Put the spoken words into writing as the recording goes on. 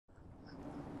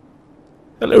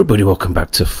Hello everybody, welcome back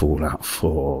to Fallout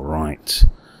 4. Right,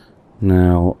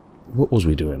 now what was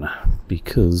we doing?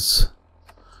 Because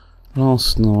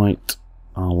last night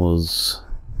I was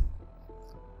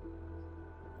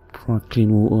trying to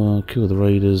clean water, kill the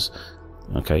raiders.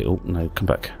 Okay, oh no, come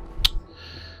back.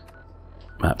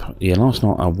 Map. Yeah, last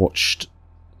night I watched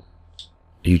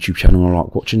a YouTube channel I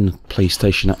like watching,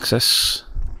 PlayStation Access,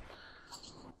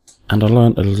 and I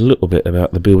learned a little bit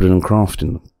about the building and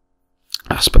crafting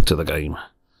aspect of the game.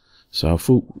 So I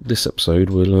thought this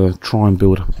episode we'll try and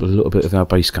build up a little bit of our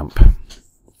base camp.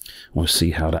 We'll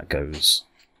see how that goes.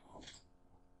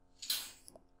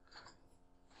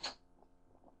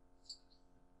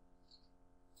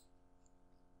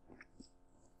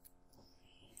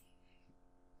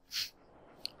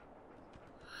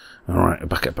 Alright,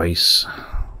 back at base.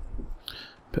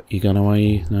 But you going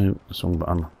away? No, that's the wrong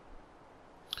button.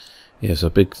 Yeah, so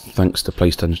big thanks to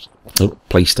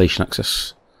PlayStation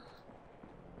Access,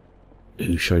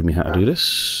 who showed me how to do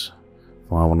this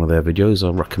via one of their videos.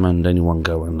 I recommend anyone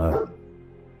go and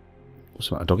what's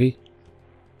the matter, doggy?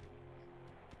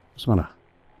 What's the matter?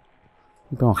 What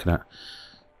are you barking at?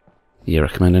 Yeah,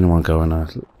 recommend anyone go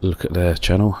and look at their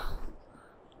channel.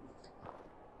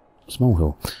 Small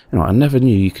hill. Anyway, I never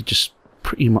knew you could just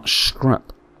pretty much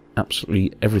scrap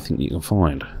absolutely everything you can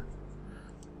find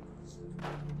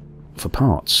for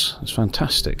parts. It's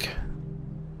fantastic.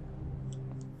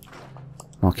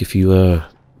 Like if you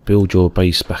build your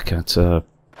base back at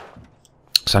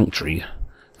Sanctuary,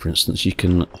 for instance, you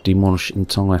can demolish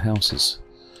entire houses.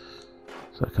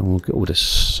 So come on, get all this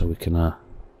so we can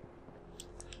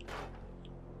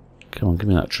come on, give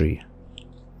me that tree.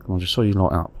 Come on, just so you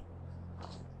light up.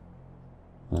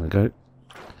 There we go.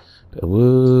 Bit of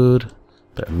wood,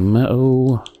 bit of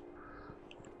metal.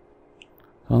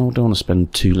 I don't want to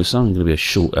spend too long. It's only going to be a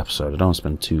short episode. I don't want to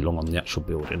spend too long on the actual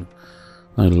building.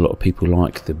 I know a lot of people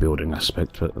like the building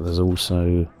aspect, but there's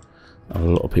also a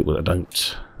lot of people that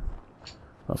don't.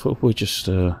 I thought we'd just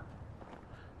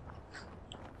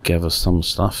gather some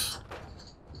stuff.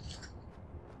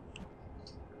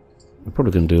 We're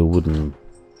probably going to do a wooden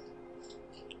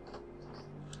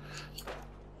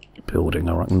building,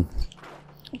 I reckon.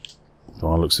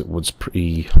 By the looks at wood's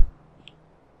pretty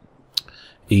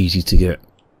easy to get.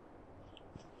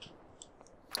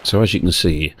 So as you can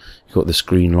see, you've got this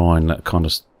green line that kind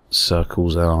of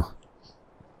circles our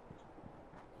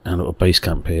little base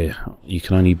camp here. You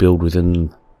can only build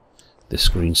within this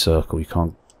green circle. You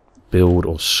can't build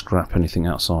or scrap anything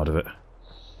outside of it.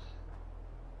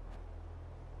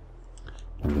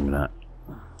 Give me that.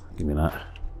 Give me that.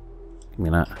 Give me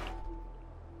that.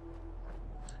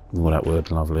 Give me all that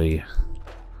wood, lovely.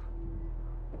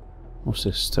 What's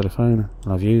this? Telephone?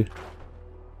 Love you.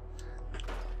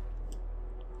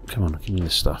 Come on, give me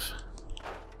this stuff.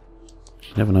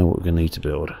 You never know what we're going to need to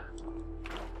build.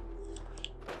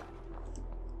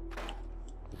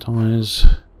 Tyres.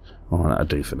 Alright, that'll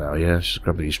do for now, yeah. Just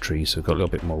grab these trees so we've got a little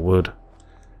bit more wood.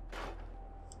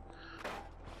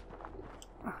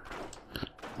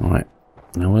 Alright,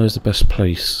 now where's the best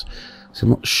place? So I'm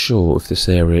not sure if this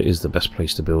area is the best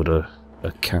place to build a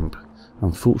camp.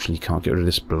 Unfortunately, you can't get rid of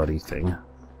this bloody thing,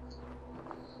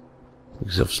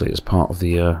 because obviously it's part of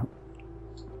the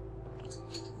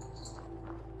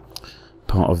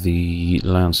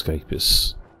landscape.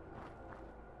 It's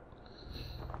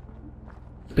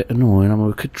a bit annoying. I mean,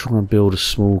 we could try and build a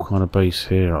small kind of base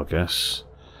here, I guess.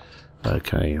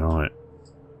 Okay, right.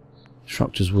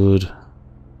 Structures wood.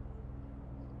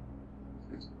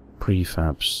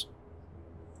 Prefabs.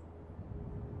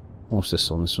 What's this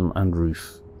on? This one and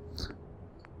roof.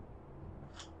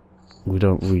 We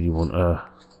don't really want a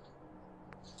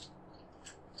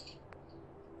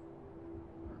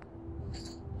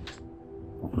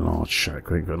large shack.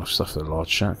 We ain't got enough stuff for a large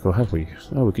shack, or have we?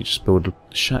 Oh, we could just build a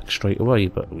shack straight away,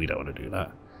 but we don't want to do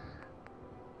that.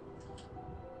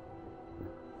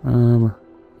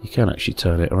 You can actually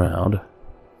turn it around.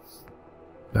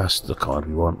 That's the kind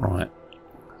we want, right?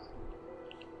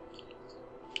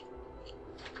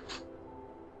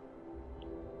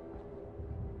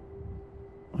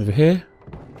 Over here,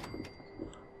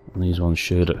 and these ones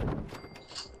should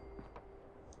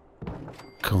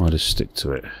kind of stick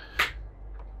to it.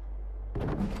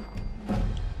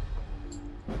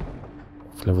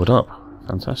 Leveled up,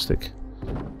 fantastic.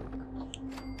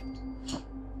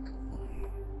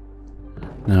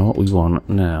 Now what we want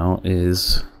now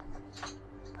is,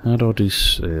 how do I do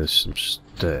some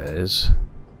stairs?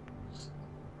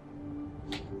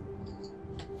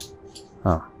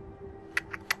 Ah.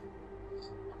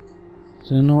 Is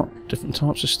there not different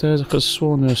types of stairs? I could have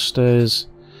sworn there are stairs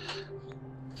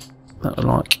that are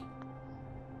like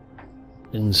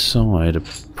inside a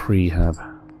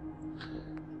prehab?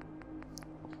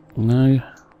 No.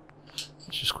 Let's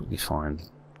just quickly find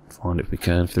it if we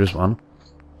can, if there is one.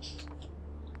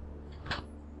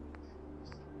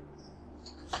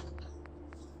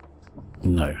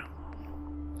 No.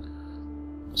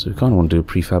 So we kind of want to do a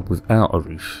prefab without a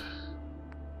roof.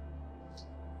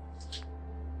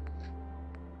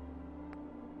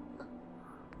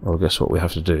 Well, I guess what we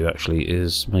have to do actually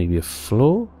is maybe a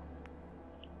floor.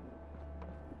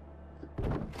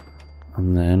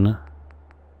 And then...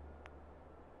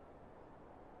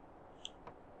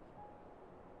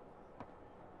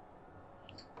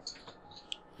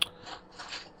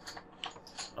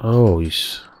 oh,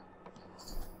 he's...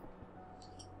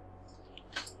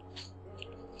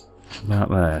 about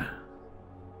there.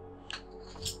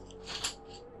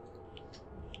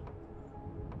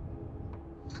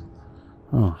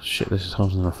 Oh shit, this is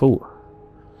harder than I thought.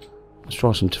 Let's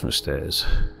try some different stairs.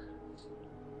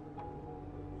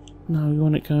 No, you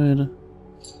want it going...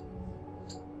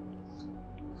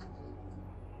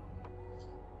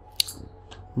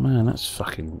 man, that's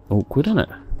fucking awkward, isn't it?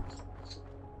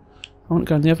 I want it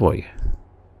going the other way.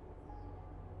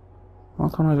 Why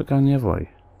can't I have it going the other way?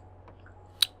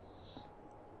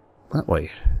 That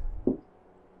way.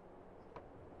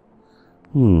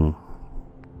 Hmm.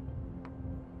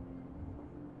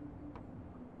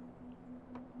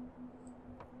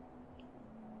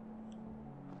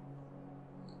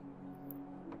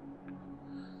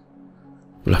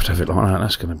 We'll have to have it like that.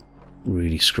 That's going to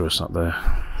really screw us up there.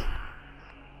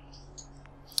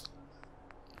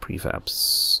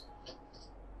 Prefabs.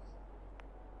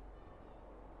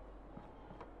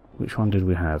 Which one did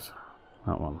we have?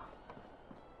 That one.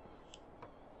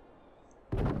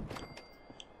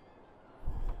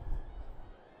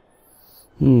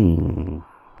 Wooden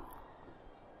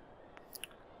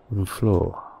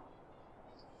floor.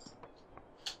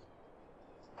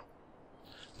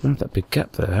 We don't have that big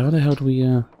gap there. How the hell do we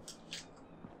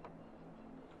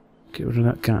get rid of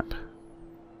that gap?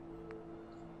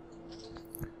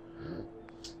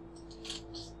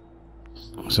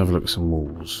 Let's have a look at some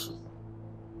walls.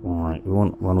 Alright, we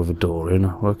want one with a door in.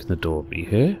 Where can the door be?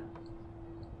 Here?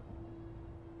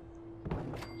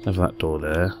 Have that door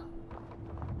there.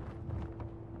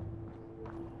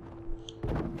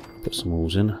 Put some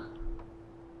walls in.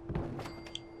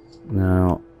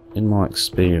 Now, in my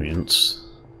experience,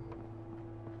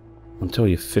 until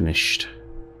you're finished...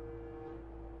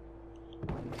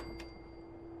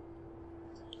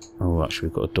 oh, actually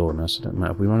we've got a door now, so it doesn't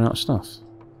matter if we run out of stuff.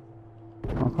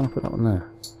 Why can't I put that one there?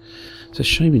 It's a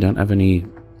shame we don't have any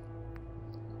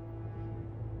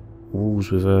walls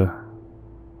with like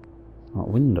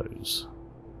windows.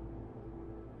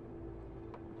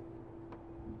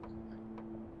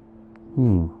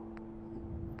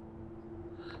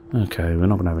 Okay, we're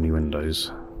not going to have any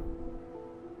windows.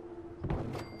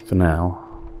 For now.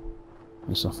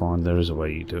 Unless I find there is a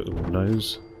way you do it with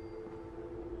windows.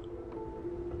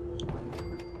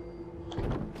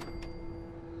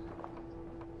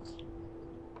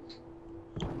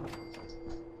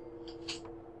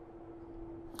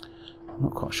 I'm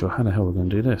not quite sure how the hell we're going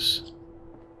to do this.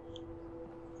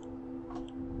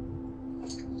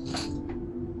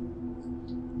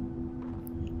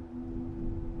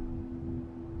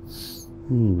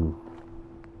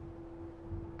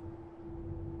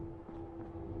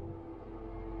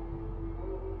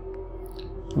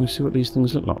 Let me see what these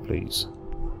things look like, please.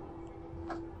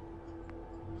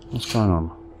 What's going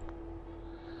on?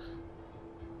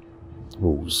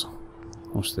 Walls.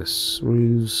 What's this?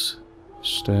 Roofs,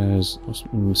 stairs, what's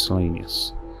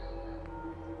miscellaneous?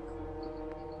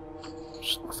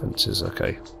 Just fences,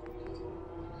 okay.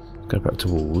 Go back to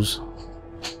walls.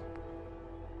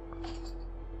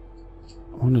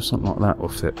 I wonder if something like that will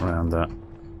fit around that.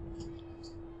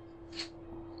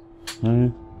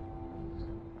 No?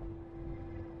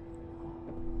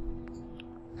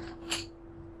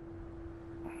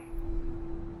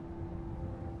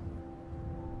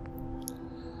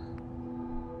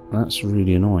 That's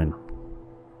really annoying.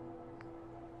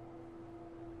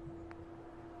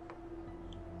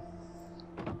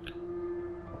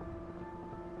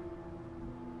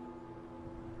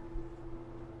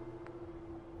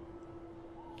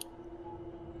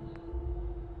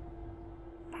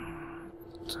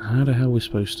 So how the hell are we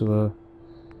supposed to that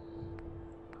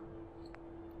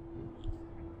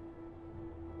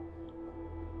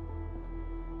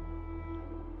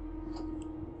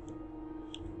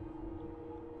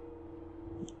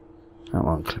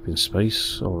won't clip in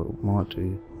space, or it might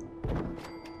do.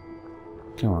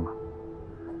 Come on.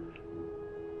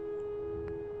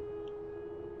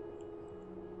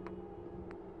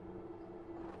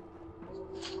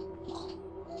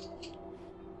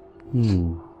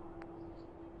 I'm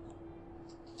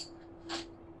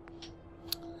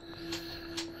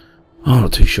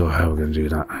not too sure how we're going to do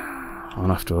that. I'll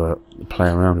have to play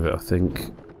around with it, I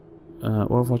think.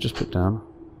 What have I just put down?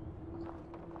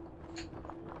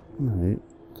 No,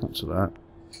 cancel that.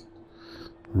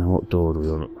 Now what door do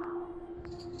we want?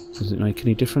 Does it make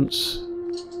any difference?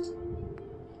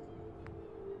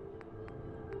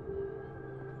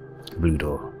 Blue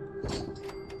door.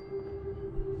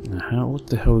 Now what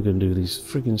the hell are we going to do with these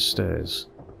friggin' stairs?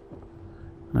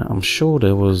 Now I'm sure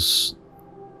there was...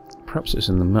 Perhaps it's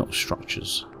in the metal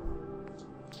structures.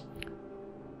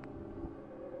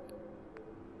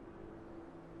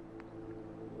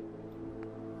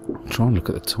 Try and look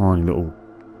at the tiny little...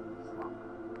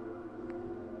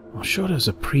 I'm sure there's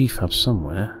a prefab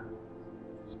somewhere.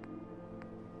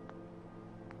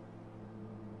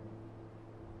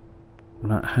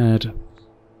 That had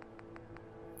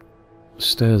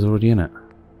stairs already in it.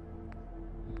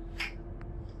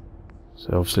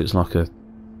 So obviously it's like a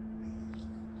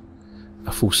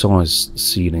full-size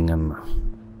ceiling and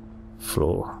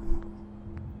floor.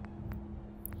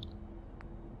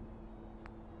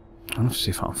 I'll have to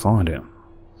see if I can find it,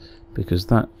 because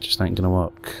that just ain't gonna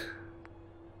work.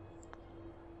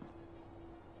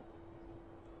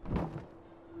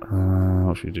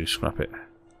 What should we do? Scrap it.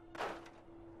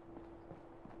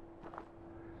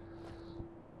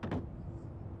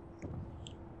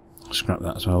 Scrap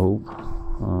that as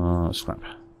well. Scrap.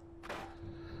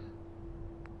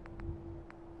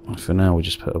 And for now, we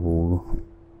just put a wall.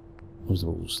 Where's the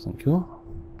walls? Thank you.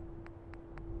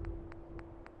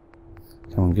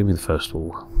 Come on, give me the first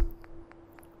wall.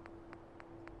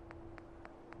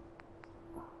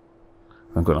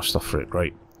 I've got enough stuff for it,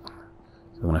 great.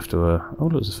 So I'm going to have to... oh,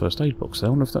 look, there's a first aid box there.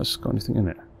 I wonder if that's got anything in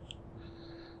it.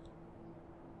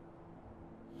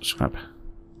 Scrap.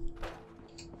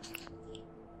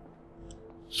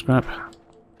 Scrap.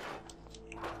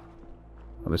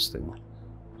 Oh, this thing.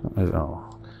 Oh,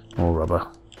 more rubber.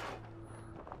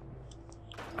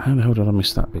 How the hell did I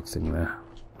miss that big thing there?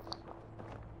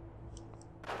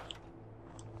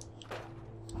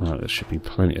 Oh, there should be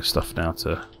plenty of stuff now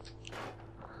to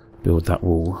build that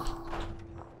wall.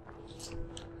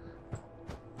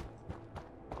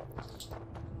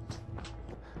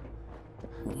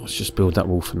 Let's just build that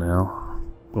wall for now.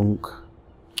 Bonk.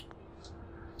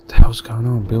 What the hell's going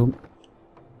on?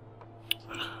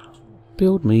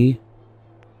 Build me.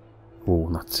 Oh,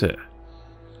 and that's it.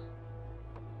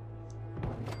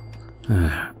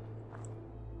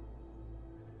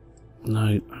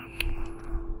 No.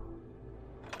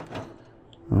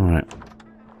 Alright.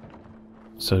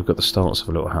 So we've got the starts of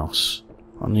a little house.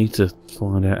 I need to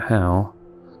find out how.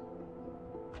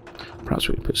 Perhaps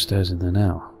we can put stairs in there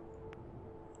now.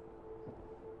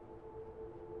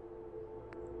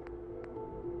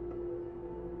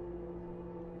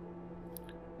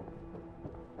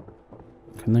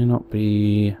 Can they not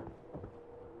be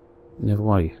the other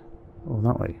way? Or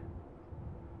that way?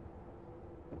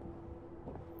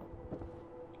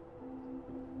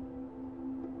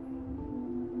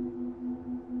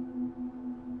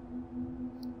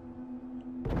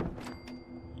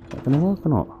 Is that going to work or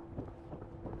not?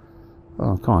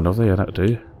 Oh, kind of. Yeah, that'll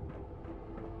do.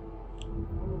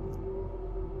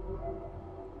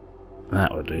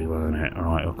 That would do, won't it?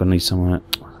 Alright, I'm gonna need somewhere.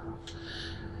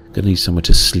 Gonna need somewhere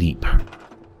to sleep.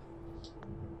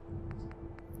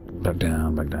 Back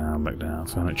down, back down, back down.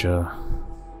 Furniture.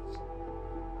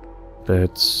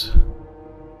 Beds.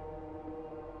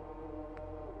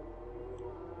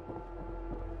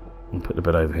 And put the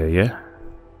bed over here, yeah?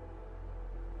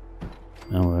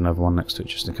 And we'll have one next to it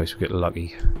just in case we get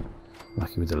lucky.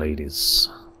 Lucky with the ladies.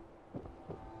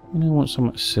 You know, want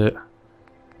somewhere to sit.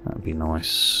 That'd be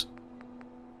nice.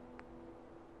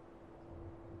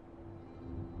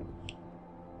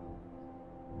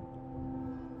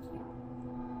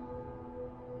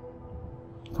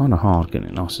 Kind of hard getting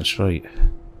it nice and straight.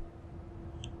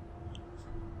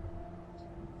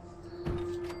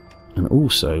 And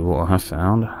also, what I have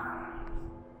found,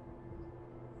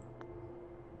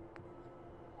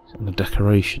 is it the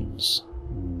decorations.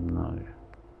 No.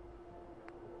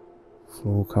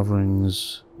 Floor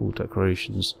coverings, all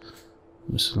decorations,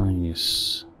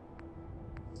 miscellaneous.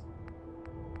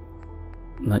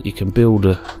 That you can build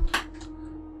a.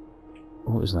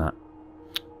 What is that?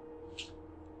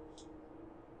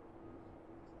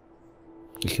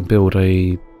 You can build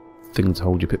a thing to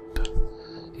hold your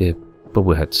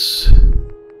bobbleheads.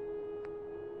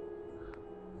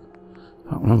 I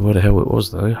can't remember where the hell it was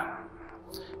though.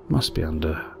 It must be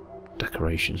under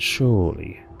decorations,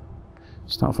 surely.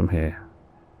 Start from here.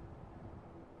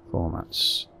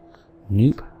 Formats.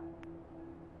 Nope.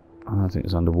 I think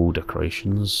it's under wall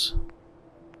decorations.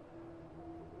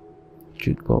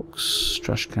 Jukebox,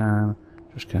 trash can,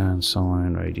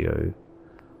 sign, radio.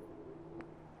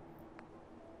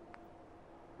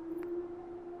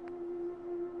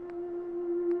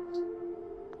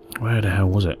 Where the hell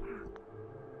was it?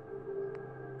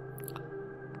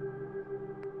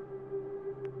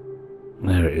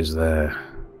 There it is there.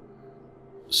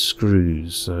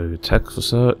 Screws, so tag for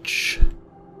search.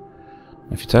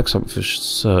 If you tag something for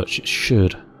search, it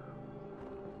should.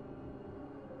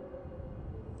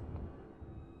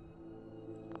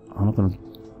 I'm not going to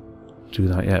do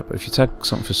that yet, but if you tag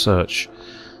something for search,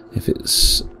 if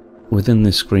it's within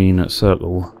this green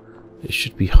circle, it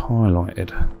should be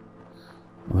highlighted.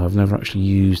 Although I've never actually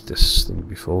used this thing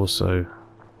before, so...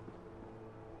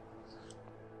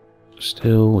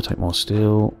 Steel, we'll take more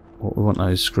steel. What we want now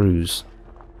is screws.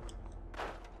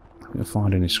 I can't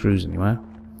find any screws anywhere.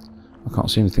 I can't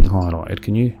see anything highlighted,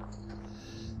 can you?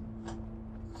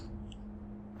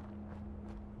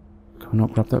 Can we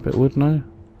not grab that bit of wood now?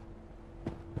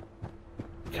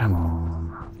 Come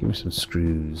on, give me some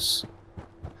screws.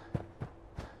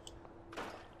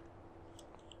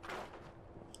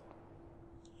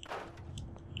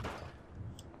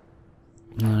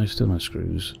 No, still no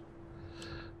screws.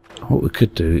 What we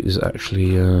could do is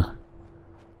actually, can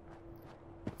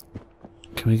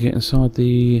we get inside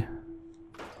the...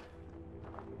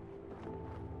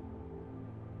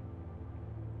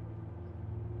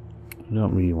 I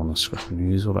don't really want to scrap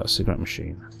and use. What about a cigarette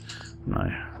machine?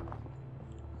 No.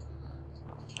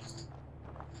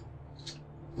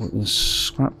 We can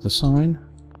scrap the sign.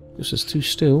 This is too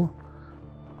still.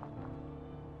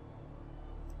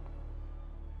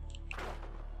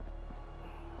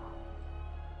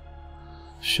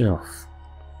 Shelf.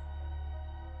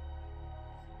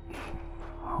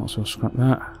 Also scrap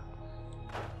that.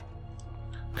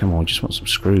 Come on, just want some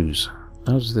screws.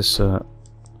 How does this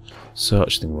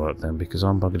search thing work then? Because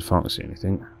I'm bugged if I can't see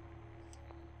anything.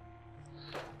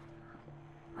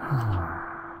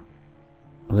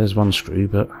 Well, there's one screw,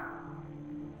 but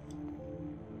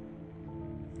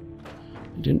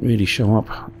it didn't really show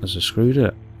up as a screw, did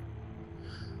it?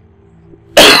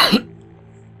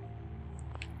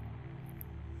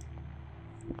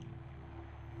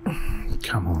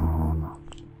 Come on.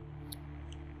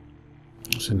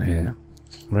 What's in here?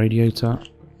 Radiator.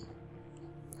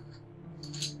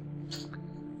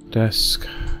 Desk.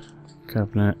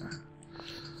 Cabinet.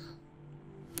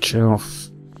 Shelf.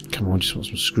 Come on, just want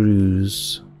some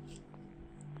screws.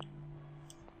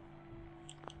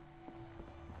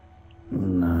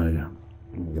 No.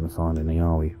 We're not going to find any,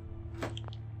 are we?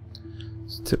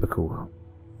 It's typical.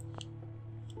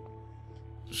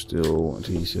 Still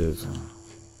adhesive.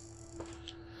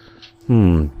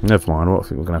 Never mind. What I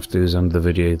think we're going to have to do is end the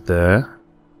video there.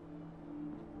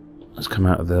 Let's come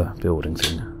out of the building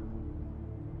thing.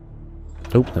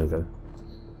 Oh, there we go.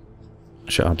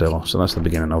 Shut our door. So that's the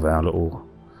beginning of our little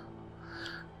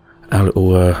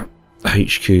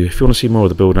HQ. If you want to see more of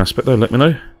the building aspect though, let me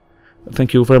know.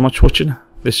 Thank you all very much for watching.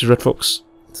 This is Redfox,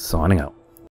 signing out.